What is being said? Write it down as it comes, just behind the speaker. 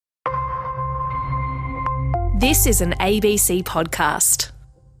This is an ABC podcast.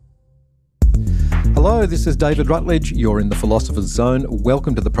 Hello, this is David Rutledge. You're in the Philosopher's Zone.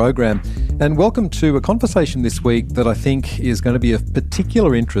 Welcome to the program, and welcome to a conversation this week that I think is going to be of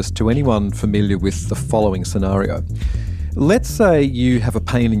particular interest to anyone familiar with the following scenario. Let's say you have a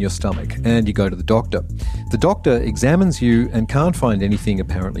pain in your stomach and you go to the doctor. The doctor examines you and can't find anything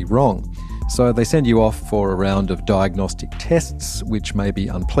apparently wrong. So they send you off for a round of diagnostic tests, which may be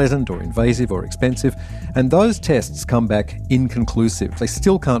unpleasant or invasive or expensive, and those tests come back inconclusive. They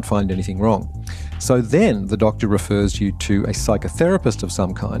still can't find anything wrong. So then the doctor refers you to a psychotherapist of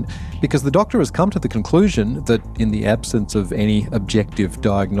some kind, because the doctor has come to the conclusion that in the absence of any objective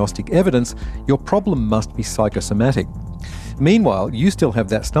diagnostic evidence, your problem must be psychosomatic. Meanwhile, you still have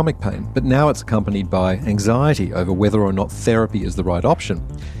that stomach pain, but now it's accompanied by anxiety over whether or not therapy is the right option.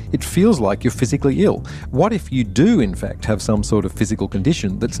 It feels like you're physically ill. What if you do, in fact, have some sort of physical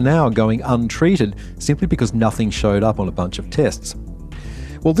condition that's now going untreated simply because nothing showed up on a bunch of tests?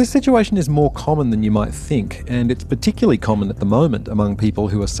 Well, this situation is more common than you might think, and it's particularly common at the moment among people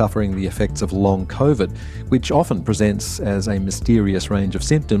who are suffering the effects of long COVID, which often presents as a mysterious range of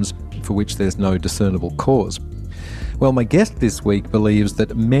symptoms for which there's no discernible cause. Well, my guest this week believes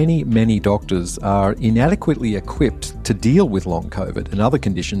that many doctors are inadequately equipped to deal with long COVID and other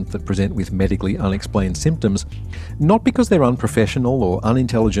conditions that present with medically unexplained symptoms, not because they're unprofessional or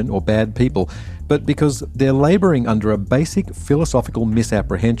unintelligent or bad people, but because they're labouring under a basic philosophical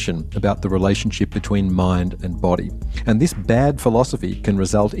misapprehension about the relationship between mind and body. And this bad philosophy can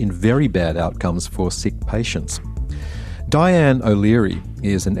result in very bad outcomes for sick patients. Diane O'Leary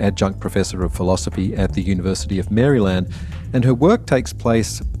is an adjunct professor of philosophy at the University of Maryland, and her work takes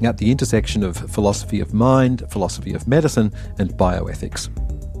place at the intersection of philosophy of mind, philosophy of medicine, and bioethics.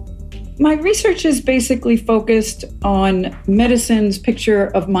 My research is basically focused on medicine's picture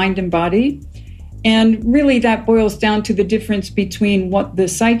of mind and body, and really that boils down to the difference between what the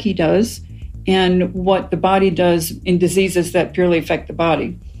psyche does and what the body does in diseases that purely affect the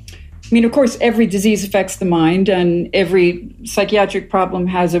body. I mean, of course, every disease affects the mind and every psychiatric problem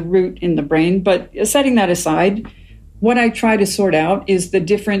has a root in the brain. But setting that aside, what I try to sort out is the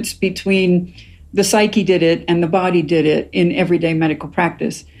difference between the psyche did it and the body did it in everyday medical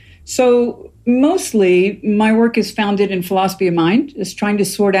practice. So mostly my work is founded in philosophy of mind, is trying to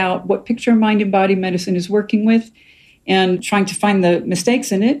sort out what picture of mind and body medicine is working with and trying to find the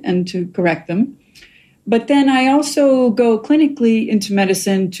mistakes in it and to correct them. But then I also go clinically into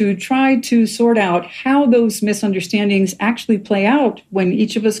medicine to try to sort out how those misunderstandings actually play out when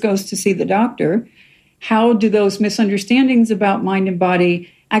each of us goes to see the doctor. How do those misunderstandings about mind and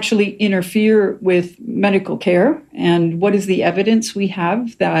body actually interfere with medical care? And what is the evidence we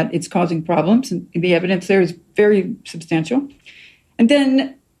have that it's causing problems? And the evidence there is very substantial. And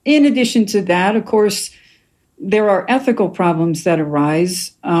then in addition to that, of course, there are ethical problems that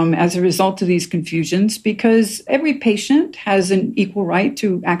arise as a result of these confusions because every patient has an equal right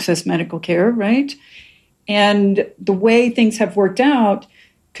to access medical care, right? And the way things have worked out,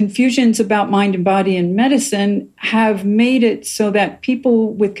 confusions about mind and body in medicine have made it so that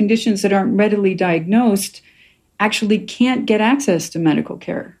people with conditions that aren't readily diagnosed actually can't get access to medical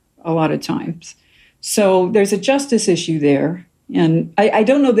care a lot of times. So there's a justice issue there. And I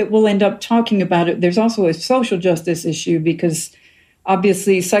don't know that we'll end up talking about it. There's also a social justice issue because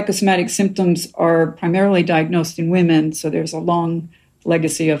obviously psychosomatic symptoms are primarily diagnosed in women. So there's a long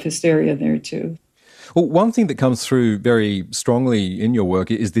legacy of hysteria there too. Well, one thing that comes through very strongly in your work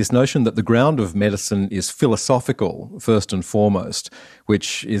is this notion that the ground of medicine is philosophical, first and foremost,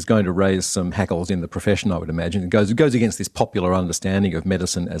 which is going to raise some hackles in the profession, I would imagine. It goes against this popular understanding of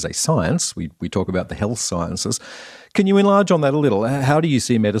medicine as a science. We talk about the health sciences. Can you enlarge on that a little? How do you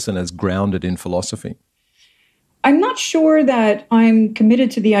see medicine as grounded in philosophy? I'm not sure that I'm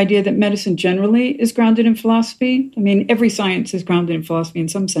committed to the idea that medicine generally is grounded in philosophy. I mean, every science is grounded in philosophy in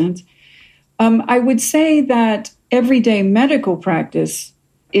some sense. I would say that everyday medical practice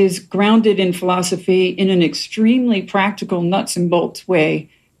is grounded in philosophy in an extremely practical, nuts and bolts way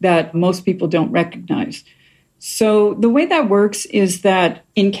that most people don't recognize. So the way that works is that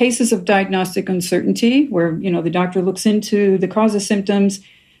in cases of diagnostic uncertainty, where the doctor looks into the cause of symptoms,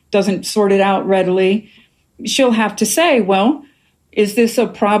 doesn't sort it out readily, she'll have to say, well, is this a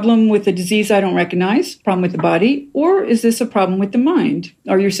problem with a disease I don't recognize, problem with the body, or is this a problem with the mind?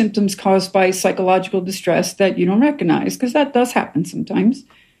 Are your symptoms caused by psychological distress that you don't recognize? Because that does happen sometimes.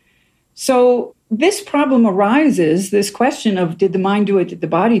 So this problem arises, this question of did the mind do it, did the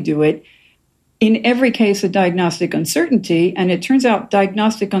body do it, in every case of diagnostic uncertainty. And it turns out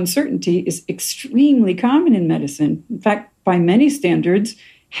diagnostic uncertainty is extremely common in medicine. In fact, by many standards,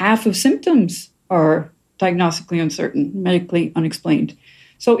 half of symptoms are diagnostically uncertain, medically unexplained.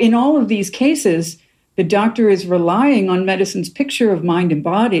 So in all of these cases, the doctor is relying on medicine's picture of mind and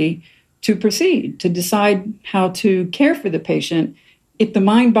body to proceed, to decide how to care for the patient. If the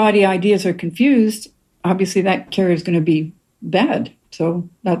mind-body ideas are confused, obviously that care is going to be bad. So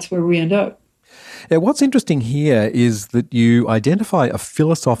that's where we end up. What's interesting here is that you identify a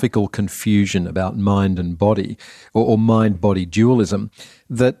philosophical confusion about mind and body, or mind-body dualism,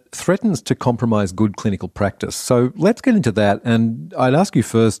 that threatens to compromise good clinical practice. So let's get into that. And I'd ask you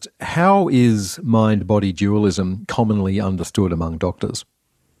first, how is mind-body dualism commonly understood among doctors?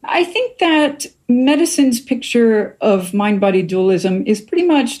 I think that medicine's picture of mind-body dualism is pretty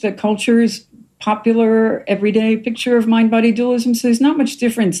much the culture's popular, everyday picture of mind-body dualism. So there's not much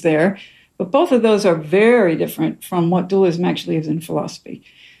difference there. But both of those are very different from what dualism actually is in philosophy.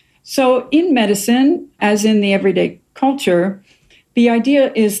 So in medicine, as in the everyday culture, the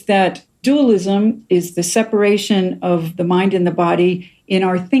idea is that dualism is the separation of the mind and the body in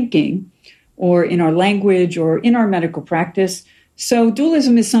our thinking, or in our language, or in our medical practice. So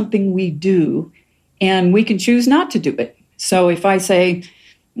dualism is something we do, and we can choose not to do it. So if I say,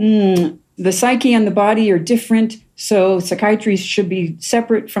 the psyche and the body are different, so psychiatry should be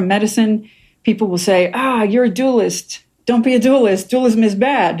separate from medicine, people will say, you're a dualist. Don't be a dualist. Dualism is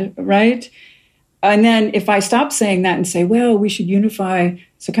bad, right? And then if I stop saying that and say, well, we should unify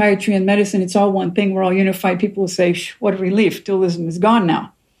psychiatry and medicine, it's all one thing, we're all unified, people will say, what a relief, dualism is gone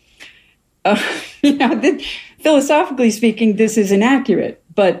now. Philosophically speaking, this is inaccurate.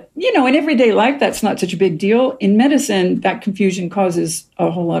 But, in everyday life, that's not such a big deal. In medicine, that confusion causes a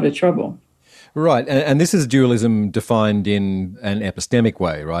whole lot of trouble. Right. And this is dualism defined in an epistemic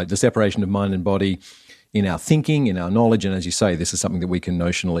way, right? The separation of mind and body in our thinking, in our knowledge. And as you say, this is something that we can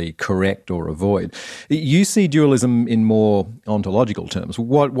notionally correct or avoid. You see dualism in more ontological terms.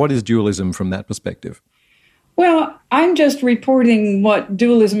 What is dualism from that perspective? Well, I'm just reporting what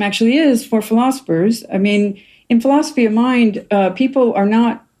dualism actually is for philosophers. I mean, in philosophy of mind, people are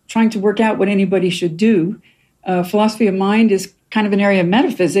not trying to work out what anybody should do. Philosophy of mind is kind of an area of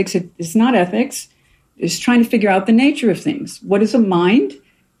metaphysics. It's not ethics. It's trying to figure out the nature of things. What is a mind?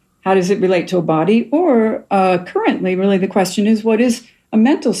 How does it relate to a body? Or currently, really, the question is, what is a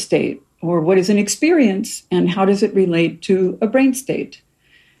mental state? Or what is an experience? And how does it relate to a brain state?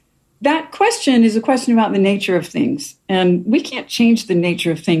 That question is a question about the nature of things. And we can't change the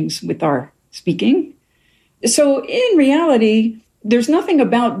nature of things with our speaking. So in reality, there's nothing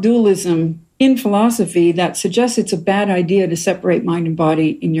about dualism in philosophy that suggests it's a bad idea to separate mind and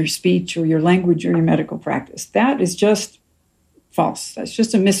body in your speech or your language or your medical practice. That is just false. That's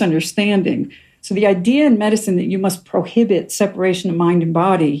just a misunderstanding. So the idea in medicine that you must prohibit separation of mind and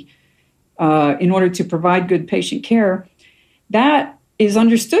body in order to provide good patient care, that is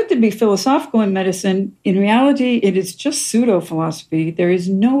understood to be philosophical in medicine. In reality, it is just pseudo-philosophy. There is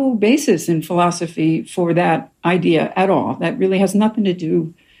no basis in philosophy for that idea at all. That really has nothing to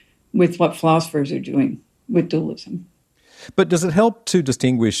do with what philosophers are doing with dualism. But does it help to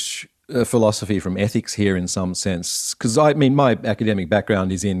distinguish philosophy from ethics here in some sense? Because my academic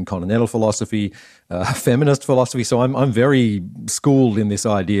background is in continental philosophy, feminist philosophy, so I'm very schooled in this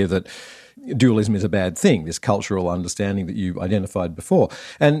idea that dualism is a bad thing, this cultural understanding that you identified before.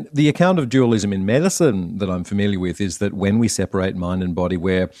 And the account of dualism in medicine that I'm familiar with is that when we separate mind and body,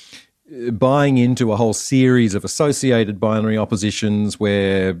 we're buying into a whole series of associated binary oppositions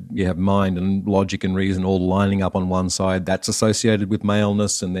where you have mind and logic and reason all lining up on one side. That's associated with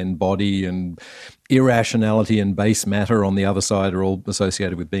maleness, and then body and irrationality and base matter on the other side are all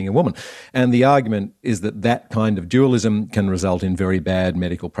associated with being a woman. And the argument is that that kind of dualism can result in very bad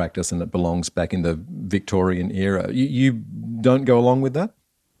medical practice, and it belongs back in the Victorian era. You don't go along with that?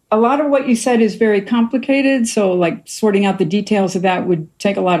 A lot of what you said is very complicated, so like sorting out the details of that would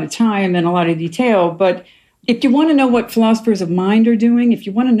take a lot of time and a lot of detail. But if you want to know what philosophers of mind are doing, if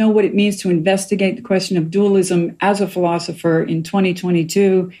you want to know what it means to investigate the question of dualism as a philosopher in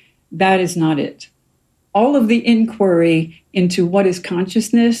 2022, that is not it. All of the inquiry into what is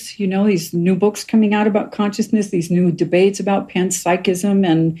consciousness, these new books coming out about consciousness, these new debates about panpsychism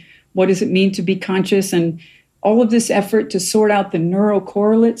and what does it mean to be conscious, and all of this effort to sort out the neural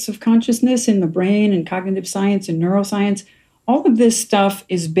correlates of consciousness in the brain and cognitive science and neuroscience, all of this stuff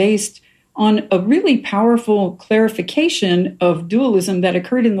is based on a really powerful clarification of dualism that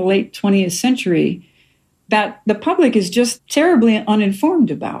occurred in the late 20th century that the public is just terribly uninformed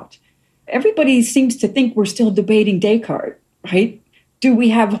about. Everybody seems to think we're still debating Descartes, right? Do we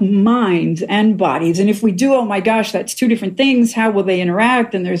have minds and bodies? And if we do, oh my gosh, that's two different things. How will they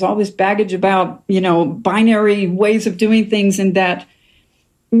interact? And there's all this baggage about, binary ways of doing things, and that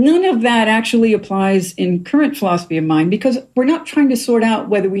None of that actually applies in current philosophy of mind because we're not trying to sort out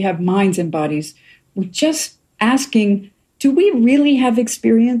whether we have minds and bodies. We're just asking, do we really have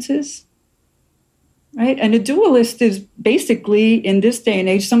experiences? Right? And a dualist is basically, in this day and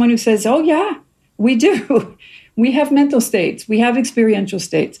age, someone who says, oh, yeah, we do. We have mental states. We have experiential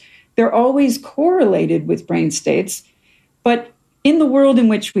states. They're always correlated with brain states. But in the world in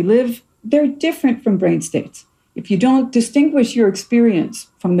which we live, they're different from brain states. If you don't distinguish your experience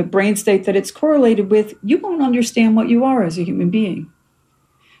from the brain state that it's correlated with, you won't understand what you are as a human being.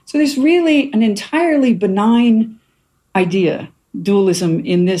 So there's really an entirely benign idea, dualism,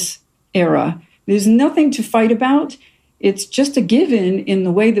 in this era. There's nothing to fight about. It's just a given in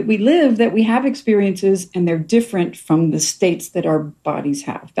the way that we live that we have experiences and they're different from the states that our bodies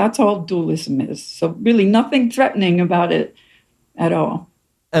have. That's all dualism is. So really nothing threatening about it at all.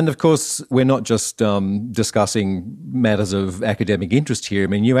 And of course, we're not just discussing matters of academic interest here. I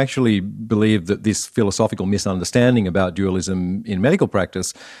mean, you actually believe that this philosophical misunderstanding about dualism in medical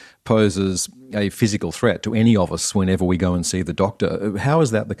practice poses a physical threat to any of us whenever we go and see the doctor. How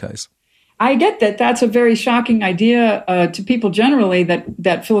is that the case? I get that that's a very shocking idea to people generally,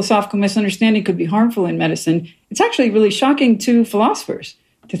 that philosophical misunderstanding could be harmful in medicine. It's actually really shocking to philosophers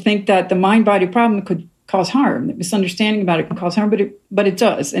to think that the mind-body problem could cause harm, that misunderstanding about it can cause harm, but it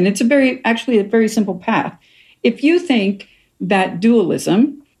does. And it's a very simple path. If you think that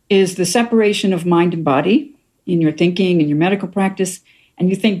dualism is the separation of mind and body in your thinking and your medical practice, and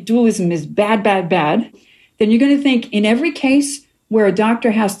you think dualism is bad, then you're going to think in every case where a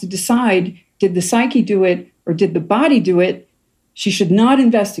doctor has to decide, did the psyche do it or did the body do it, she should not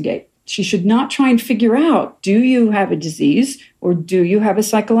investigate. She should not try and figure out, do you have a disease or do you have a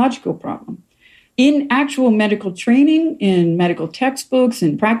psychological problem? In actual medical training, in medical textbooks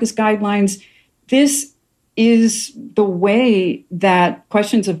and practice guidelines, this is the way that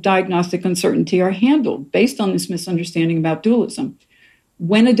questions of diagnostic uncertainty are handled based on this misunderstanding about dualism.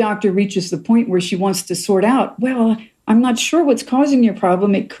 When a doctor reaches the point where she wants to sort out, well, I'm not sure what's causing your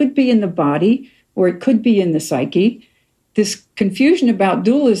problem. It could be in the body or it could be in the psyche. This confusion about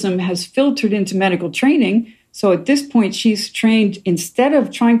dualism has filtered into medical training. So at this point, she's trained, instead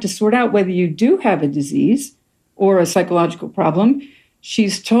of trying to sort out whether you do have a disease or a psychological problem,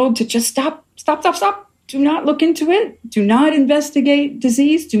 she's told to just stop. Do not look into it. Do not investigate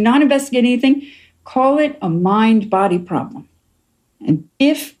disease. Do not investigate anything. Call it a mind-body problem. And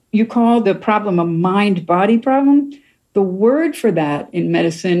if you call the problem a mind-body problem, the word for that in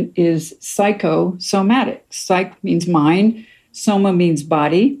medicine is psychosomatic. Psych means mind, soma means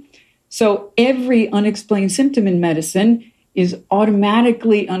body. So every unexplained symptom in medicine is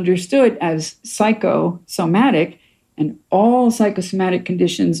automatically understood as psychosomatic, and all psychosomatic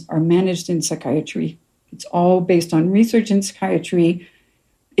conditions are managed in psychiatry. It's all based on research in psychiatry.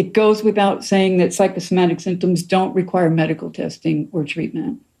 It goes without saying that psychosomatic symptoms don't require medical testing or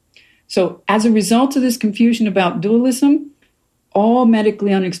treatment. So as a result of this confusion about dualism, all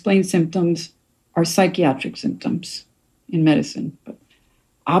medically unexplained symptoms are psychiatric symptoms in medicine. But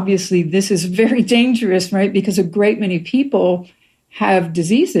obviously, this is very dangerous, right? Because a great many people have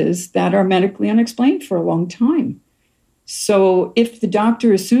diseases that are medically unexplained for a long time. So if the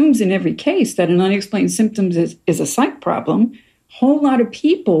doctor assumes in every case that an unexplained symptom is a psych problem, a whole lot of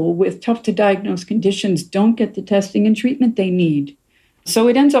people with tough-to-diagnose conditions don't get the testing and treatment they need. So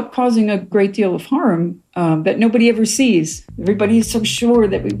it ends up causing a great deal of harm that nobody ever sees. Everybody is so sure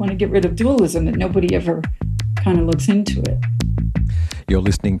that we want to get rid of dualism that nobody ever kind of looks into it. You're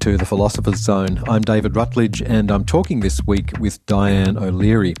listening to The Philosopher's Zone. I'm David Rutledge, and I'm talking this week with Diane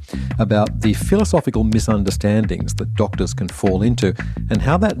O'Leary about the philosophical misunderstandings that doctors can fall into and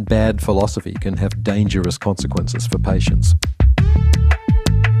how that bad philosophy can have dangerous consequences for patients.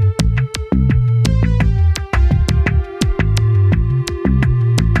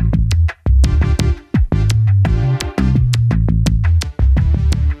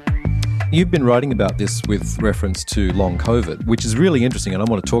 You've been writing about this with reference to long COVID, which is really interesting, and I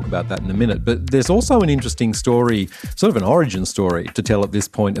want to talk about that in a minute. But there's also an interesting story, sort of an origin story, to tell at this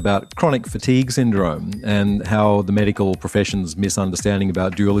point about chronic fatigue syndrome and how the medical profession's misunderstanding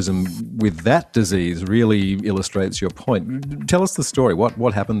about dualism with that disease really illustrates your point. Tell us the story.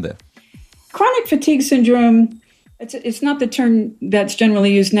 What happened there? Chronic fatigue syndrome, it's not the term that's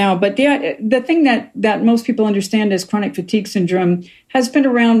generally used now, but the thing that most people understand as chronic fatigue syndrome has been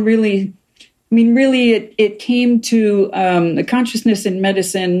around really. It came to the consciousness in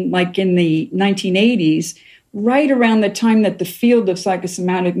medicine like in the 1980s, right around the time that the field of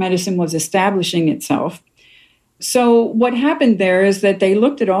psychosomatic medicine was establishing itself. So what happened there is that they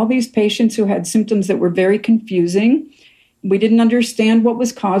looked at all these patients who had symptoms that were very confusing, We didn't understand what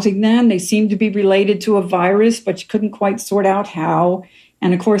was causing them. They seemed to be related to a virus, but you couldn't quite sort out how.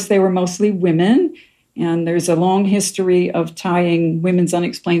 And of course, they were mostly women. And there's a long history of tying women's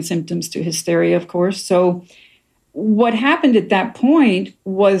unexplained symptoms to hysteria, of course. So what happened at that point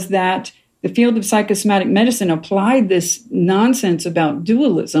was that the field of psychosomatic medicine applied this nonsense about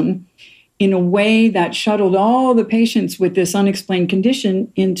dualism in a way that shuttled all the patients with this unexplained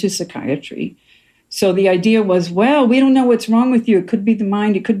condition into psychiatry. So the idea was, well, we don't know what's wrong with you. It could be the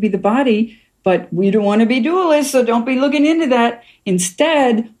mind, it could be the body, but we don't want to be dualists, so don't be looking into that.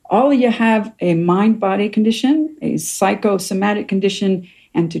 Instead, all of you have a mind-body condition, a psychosomatic condition,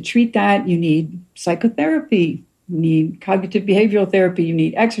 and to treat that, you need psychotherapy, you need cognitive behavioral therapy, you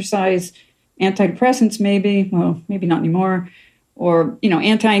need exercise, antidepressants maybe, well, maybe not anymore, or,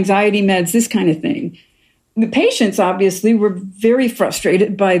 anti-anxiety meds, this kind of thing. The patients obviously were very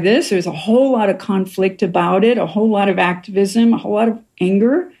frustrated by this. There's a whole lot of conflict about it, a whole lot of activism, a whole lot of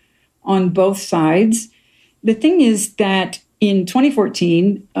anger on both sides. The thing is that in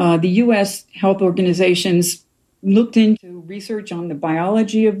 2014, the U.S. health organizations looked into research on the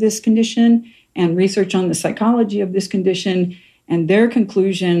biology of this condition and research on the psychology of this condition, and their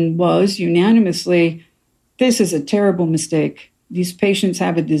conclusion was unanimously, this is a terrible mistake. These patients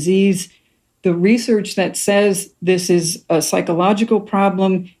have a disease. The research that says this is a psychological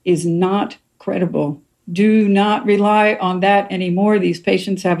problem is not credible. Do not rely on that anymore. These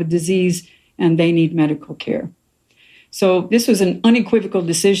patients have a disease and they need medical care. So this was an unequivocal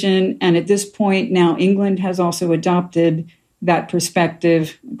decision. And at this point, now England has also adopted that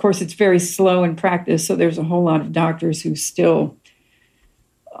perspective. Of course, it's very slow in practice. So there's a whole lot of doctors who still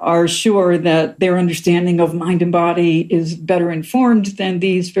are sure that their understanding of mind and body is better informed than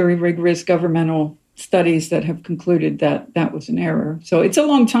these very rigorous governmental studies that have concluded that that was an error. So it's a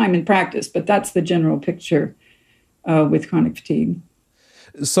long time in practice, but that's the general picture with chronic fatigue.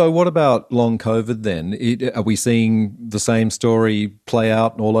 So what about long COVID then? Are we seeing the same story play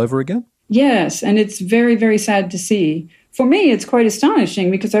out all over again? Yes, and it's very, very sad to see. For me, it's quite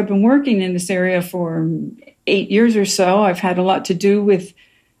astonishing because I've been working in this area for 8 years or so. I've had a lot to do with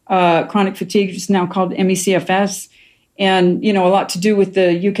chronic fatigue, which is now called ME/CFS, and a lot to do with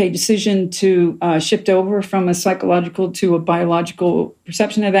the UK decision to shift over from a psychological to a biological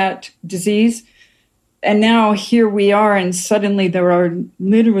perception of that disease. And now here we are, and suddenly there are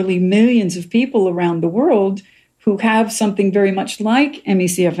literally millions of people around the world who have something very much like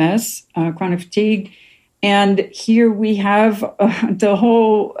ME/CFS, chronic fatigue. And here we have the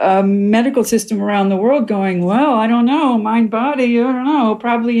whole medical system around the world going, well, I don't know, mind, body, I don't know,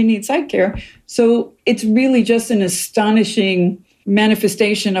 probably you need psych care. So it's really just an astonishing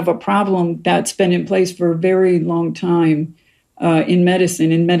manifestation of a problem that's been in place for a very long time in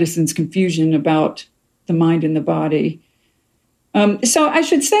medicine's confusion about the mind and the body. So I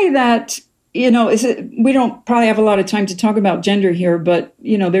should say that, we don't probably have a lot of time to talk about gender here, but,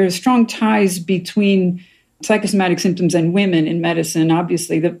 there are strong ties between psychosomatic symptoms and women in medicine.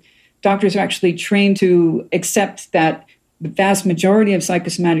 Obviously, the doctors are actually trained to accept that the vast majority of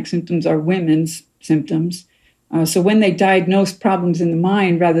psychosomatic symptoms are women's symptoms. So when they diagnose problems in the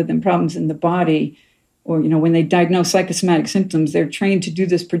mind rather than problems in the body, or, when they diagnose psychosomatic symptoms, they're trained to do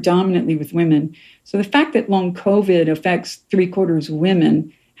this predominantly with women. So the fact that long COVID affects 3/4 of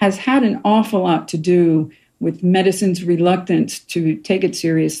women has had an awful lot to do with medicine's reluctance to take it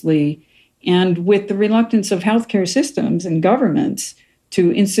seriously and with the reluctance of healthcare systems and governments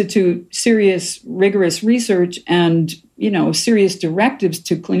to institute serious, rigorous research and, serious directives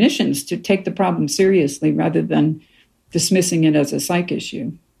to clinicians to take the problem seriously rather than dismissing it as a psych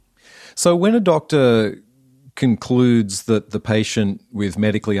issue. So when a doctor concludes that the patient with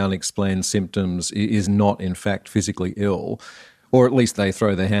medically unexplained symptoms is not in fact physically ill, or at least they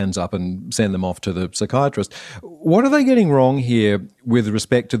throw their hands up and send them off to the psychiatrist, what are they getting wrong here with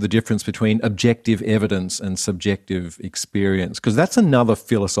respect to the difference between objective evidence and subjective experience? Because that's another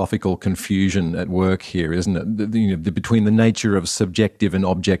philosophical confusion at work here, isn't it? Between the nature of subjective and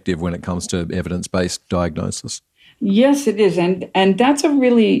objective when it comes to evidence-based diagnosis. Yes, it is. And that's a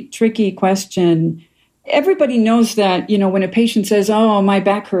really tricky question. Everybody knows that, when a patient says, oh, my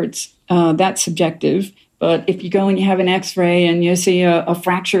back hurts, that's subjective. But if you go and you have an X-ray and you see a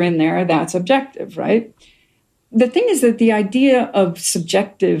fracture in there, that's objective, right? The thing is that the idea of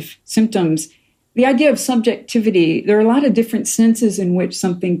subjective symptoms, the idea of subjectivity, there are a lot of different senses in which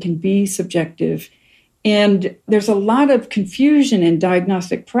something can be subjective. And there's a lot of confusion in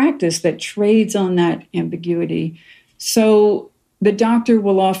diagnostic practice that trades on that ambiguity. So the doctor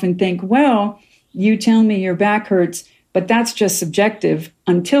will often think, well, you tell me your back hurts, but that's just subjective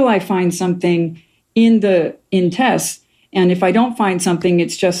until I find something in tests. And if I don't find something,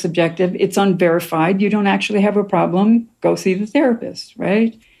 it's just subjective, it's unverified, you don't actually have a problem, go see the therapist,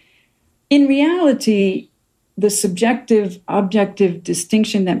 right? In reality, the subjective-objective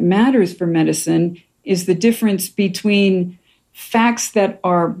distinction that matters for medicine is the difference between facts that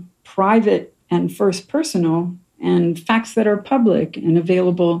are private and first personal and facts that are public and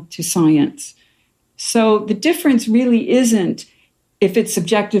available to science. So the difference really isn't if it's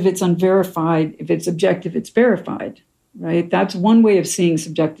subjective, it's unverified. If it's objective, it's verified, right? That's one way of seeing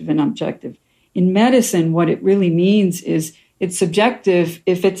subjective and objective. In medicine, what it really means is it's subjective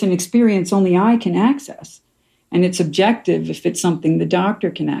if it's an experience only I can access. And it's objective if it's something the doctor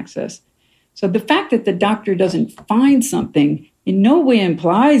can access. So the fact that the doctor doesn't find something in no way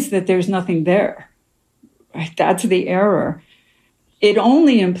implies that there's nothing there. Right? That's the error. It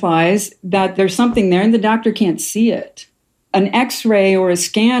only implies that there's something there and the doctor can't see it. An X-ray or a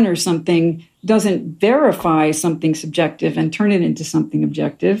scan or something doesn't verify something subjective and turn it into something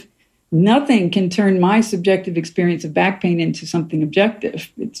objective. Nothing can turn my subjective experience of back pain into something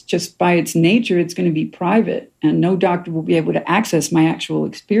objective. It's just by its nature, it's going to be private, and no doctor will be able to access my actual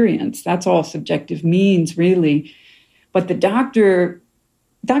experience. That's all subjective means, really. But doctors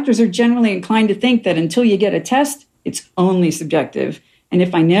are generally inclined to think that until you get a test, it's only subjective. And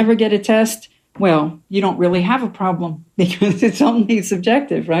if I never get a test, well, you don't really have a problem because it's only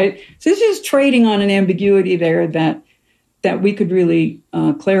subjective, right? So this is trading on an ambiguity there that we could really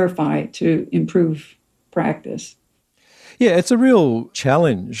clarify to improve practice. Yeah, it's a real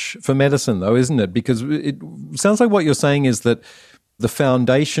challenge for medicine, though, isn't it? Because it sounds like what you're saying is that the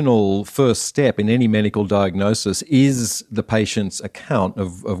foundational first step in any medical diagnosis is the patient's account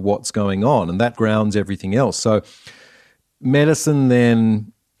of what's going on, and that grounds everything else. So medicine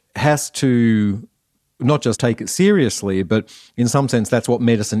then has to not just take it seriously, but in some sense that's what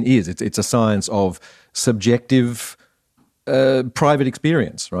medicine is. It's a science of subjective private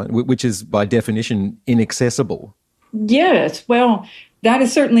experience, right? Which is by definition inaccessible. Yes, well, that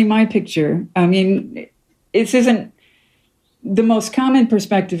is certainly my picture. I mean, this isn't the most common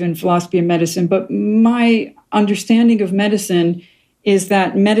perspective in philosophy of medicine, but my understanding of medicine is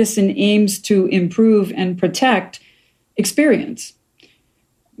that medicine aims to improve and protect experience.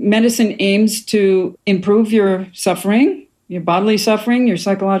 Medicine aims to improve your suffering, your bodily suffering, your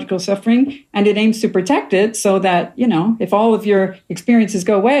psychological suffering, and it aims to protect it so that, if all of your experiences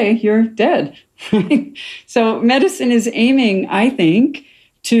go away, you're dead. So medicine is aiming, I think,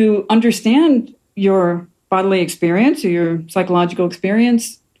 to understand your bodily experience or your psychological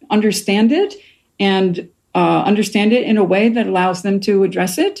experience, understand it, and understand it in a way that allows them to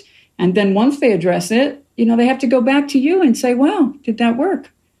address it. And then once they address it, they have to go back to you and say, well, did that work?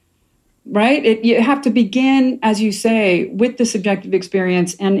 Right? You have to begin, as you say, with the subjective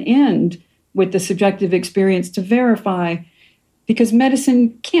experience and end with the subjective experience to verify, because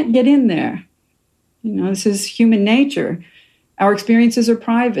medicine can't get in there. This is human nature. Our experiences are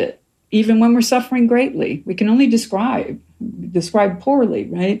private. Even when we're suffering greatly, we can only describe poorly,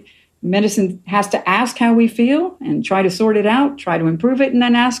 right? Medicine has to ask how we feel and try to sort it out, try to improve it, and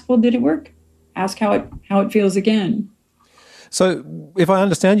then ask, well, did it work? Ask how it feels again. So if I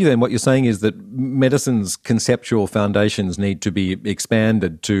understand you then, what you're saying is that medicine's conceptual foundations need to be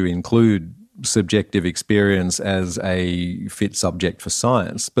expanded to include subjective experience as a fit subject for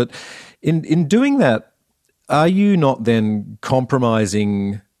science. But in doing that, are you not then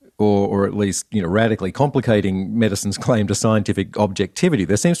compromising or at least radically complicating medicine's claim to scientific objectivity?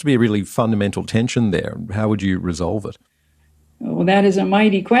 There seems to be a really fundamental tension there. How would you resolve it? Well, that is a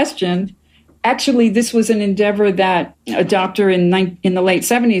mighty question. Actually, this was an endeavor that a doctor in the late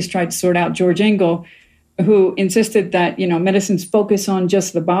 70s tried to sort out, George Engel, who insisted that, medicine's focus on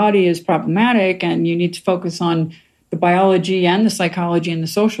just the body is problematic and you need to focus on the biology and the psychology and the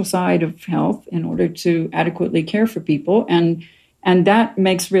social side of health in order to adequately care for people. And that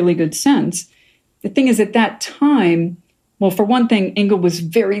makes really good sense. The thing is, at that time, well, for one thing, Engel was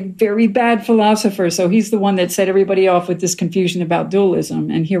very, very bad philosopher. So he's the one that set everybody off with this confusion about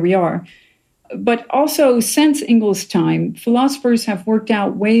dualism. And here we are. But also, since Engel's time, philosophers have worked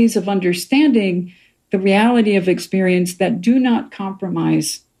out ways of understanding the reality of experience that do not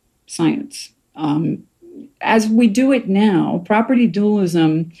compromise science. As we do it now, property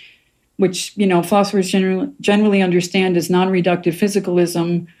dualism, which philosophers generally understand as non-reductive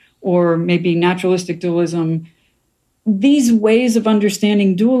physicalism or maybe naturalistic dualism, these ways of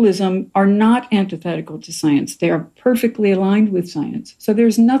understanding dualism are not antithetical to science. They are perfectly aligned with science. So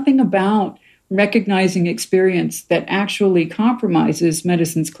there's nothing about recognizing experience that actually compromises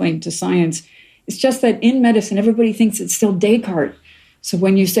medicine's claim to science. It's just that in medicine, everybody thinks it's still Descartes. So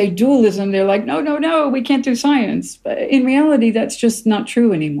when you say dualism, they're like, no, we can't do science. But in reality, that's just not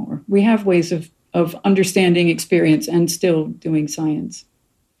true anymore. We have ways of understanding experience and still doing science.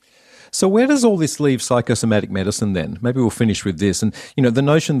 So where does all this leave psychosomatic medicine then? Maybe we'll finish with this. And, the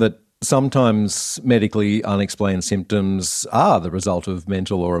notion that sometimes medically unexplained symptoms are the result of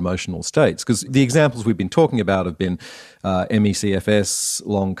mental or emotional states, because the examples we've been talking about have been ME/CFS,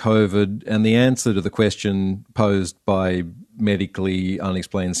 long COVID, and the answer to the question posed by medically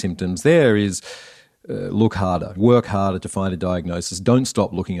unexplained symptoms there is look harder, work harder to find a diagnosis. Don't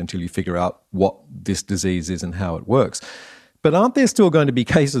stop looking until you figure out what this disease is and how it works. But aren't there still going to be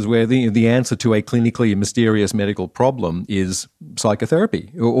cases where the answer to a clinically mysterious medical problem is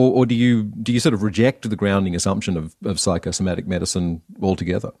psychotherapy? Or do you sort of reject the grounding assumption of psychosomatic medicine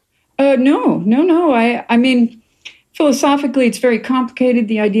altogether? No. I mean, philosophically, it's very complicated,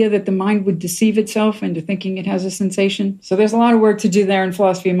 the idea that the mind would deceive itself into thinking it has a sensation. So there's a lot of work to do there in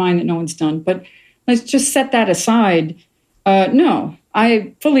philosophy of mind that no one's done. But let's just set that aside. No.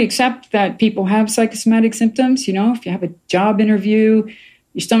 I fully accept that people have psychosomatic symptoms. If you have a job interview,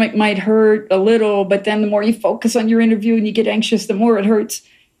 your stomach might hurt a little, but then the more you focus on your interview and you get anxious, the more it hurts.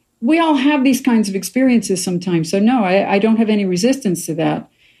 We all have these kinds of experiences sometimes. So no, I don't have any resistance to that.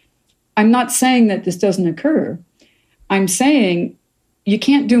 I'm not saying that this doesn't occur. I'm saying you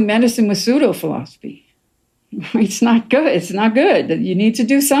can't do medicine with pseudo-philosophy. It's not good. It's not good. You need to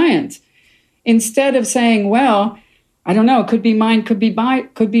do science. Instead of saying, well, I don't know, could be mind, could be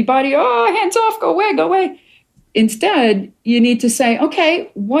body. Oh, hands off, go away. Instead, you need to say,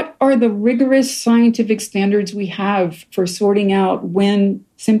 okay, what are the rigorous scientific standards we have for sorting out when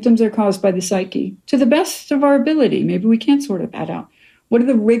symptoms are caused by the psyche? To the best of our ability. Maybe we can't sort that out. What are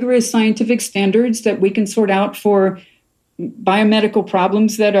the rigorous scientific standards that we can sort out for biomedical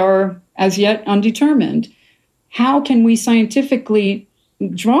problems that are as yet undetermined? How can we scientifically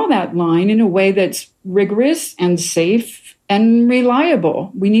draw that line in a way that's rigorous and safe and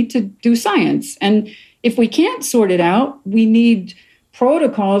reliable? We need to do science. And if we can't sort it out, we need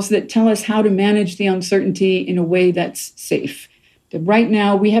protocols that tell us how to manage the uncertainty in a way that's safe. But right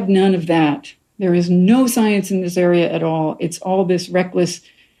now, we have none of that. There is no science in this area at all. It's all this reckless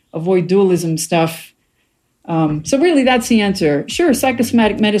avoid dualism stuff. So really, that's the answer. Sure,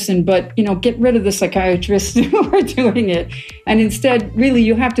 psychosomatic medicine, but, get rid of the psychiatrists who are doing it. And instead, really,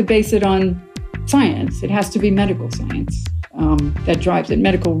 you have to base it on science. It has to be medical science that drives it,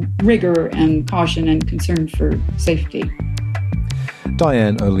 medical rigor and caution and concern for safety.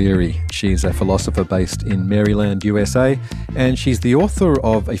 Diane O'Leary. She's a philosopher based in Maryland, USA, and she's the author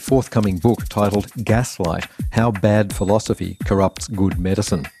of a forthcoming book titled Gaslight: How Bad Philosophy Corrupts Good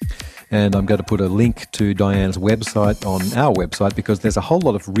Medicine. And I'm going to put a link to Diane's website on our website because there's a whole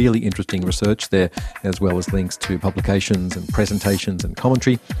lot of really interesting research there, as well as links to publications and presentations and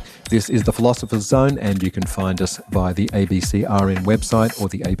commentary. This is The Philosopher's Zone, and you can find us via the ABC RN website or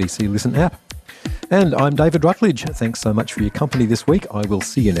the ABC Listen app. And I'm David Rutledge. Thanks so much for your company this week. I will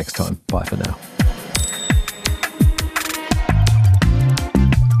see you next time. Bye for now.